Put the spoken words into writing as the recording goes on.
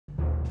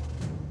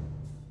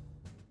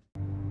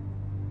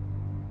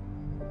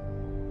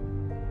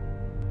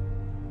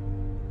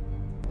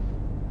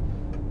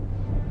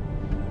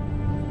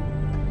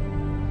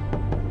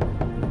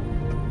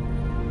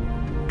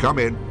Come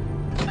in.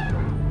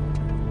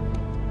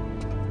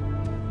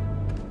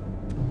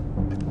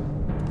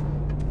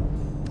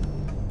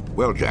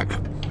 Well, Jack,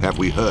 have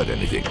we heard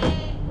anything?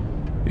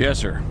 Yes,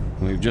 sir.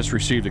 We've just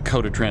received a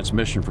coded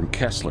transmission from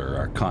Kessler,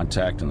 our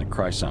contact in the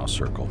Kreisau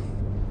Circle.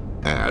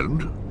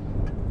 And?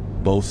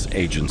 Both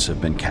agents have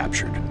been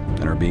captured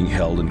and are being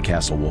held in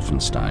Castle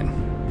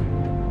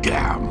Wolfenstein.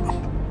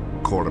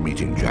 Damn. Call a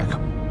meeting, Jack.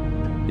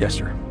 Yes,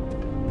 sir.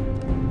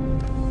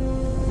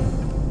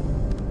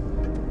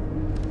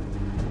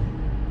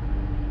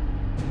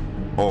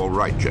 All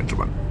right,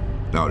 gentlemen.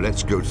 Now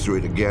let's go through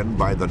it again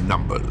by the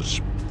numbers.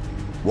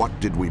 What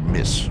did we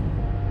miss?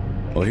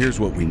 Well, here's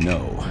what we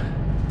know.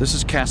 This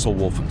is Castle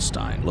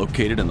Wolfenstein,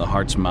 located in the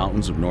Harz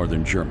Mountains of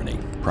northern Germany,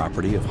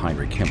 property of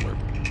Heinrich Himmler.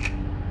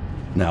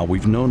 Now,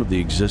 we've known of the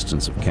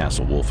existence of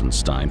Castle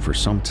Wolfenstein for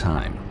some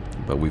time,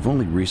 but we've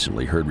only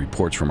recently heard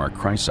reports from our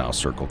Kreisau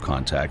Circle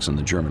contacts in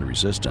the German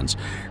resistance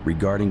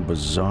regarding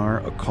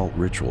bizarre occult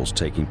rituals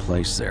taking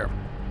place there.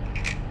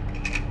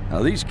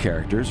 Now, these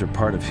characters are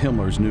part of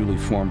Himmler's newly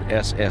formed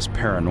SS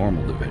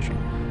Paranormal Division,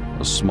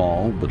 a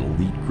small but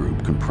elite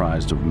group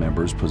comprised of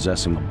members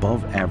possessing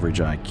above-average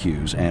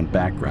IQs and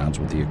backgrounds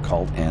with the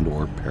occult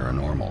and/or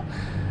paranormal.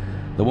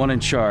 The one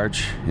in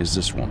charge is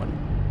this woman,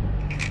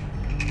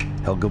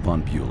 Helga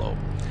von Bülow.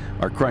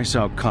 Our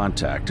Kreisau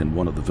contact in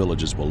one of the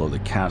villages below the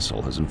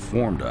castle has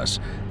informed us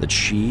that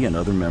she and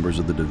other members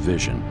of the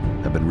division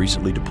have been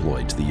recently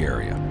deployed to the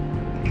area.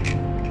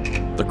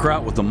 The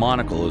kraut with the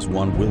monocle is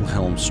one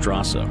Wilhelm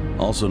Strasse,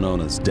 also known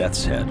as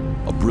Death's Head,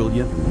 a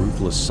brilliant and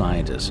ruthless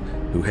scientist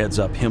who heads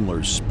up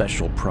Himmler's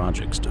Special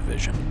Projects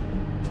Division.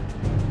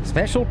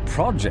 Special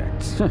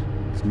Projects?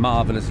 It's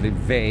marvelously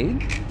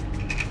vague.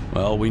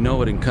 Well, we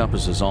know it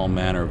encompasses all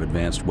manner of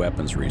advanced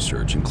weapons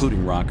research,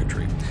 including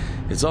rocketry.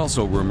 It's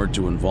also rumored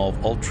to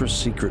involve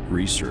ultra-secret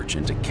research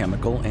into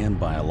chemical and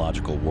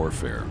biological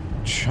warfare.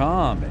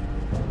 Charming.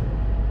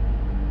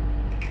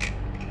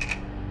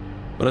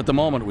 But at the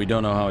moment, we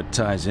don't know how it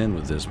ties in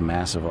with this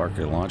massive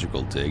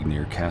archaeological dig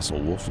near Castle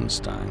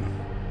Wolfenstein.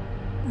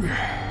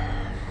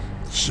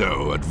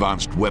 So,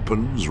 advanced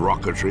weapons,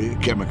 rocketry,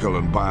 chemical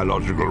and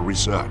biological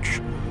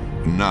research.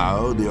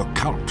 Now, the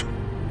occult.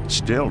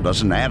 Still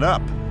doesn't add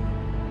up.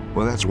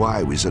 Well, that's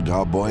why we sent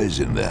our boys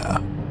in there.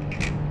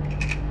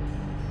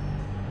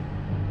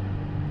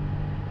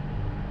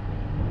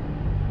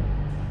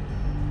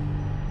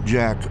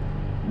 Jack,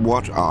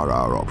 what are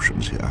our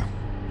options here?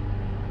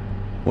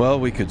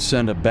 Well, we could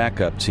send a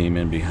backup team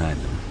in behind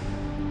them.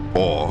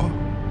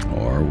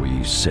 Or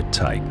we sit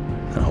tight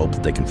and hope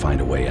that they can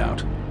find a way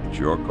out. It's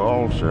your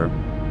call, sir.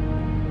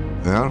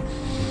 Well,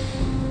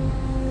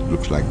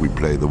 looks like we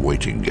play the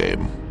waiting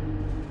game.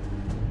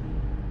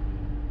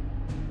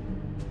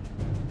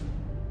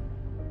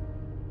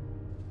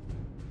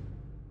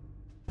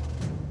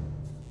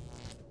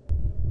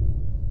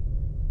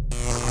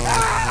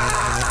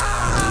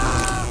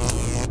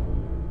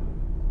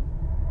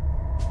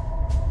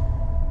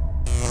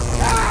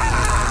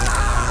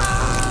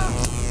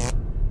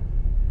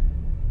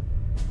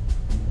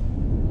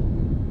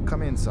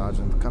 Come in,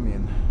 Sergeant, come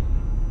in.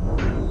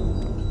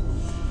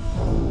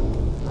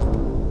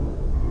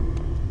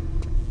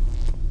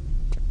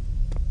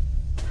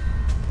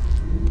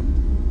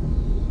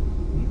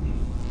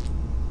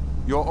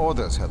 Your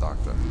orders, Herr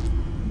Doctor.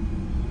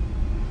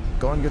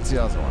 Go and get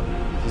the other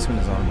one. This one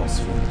is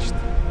almost finished.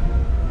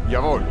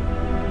 Jawohl.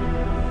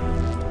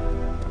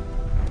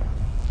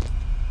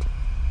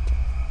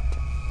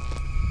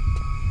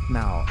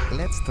 Now,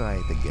 let's try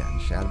it again,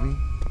 shall we?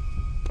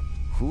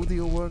 Who do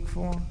you work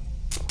for?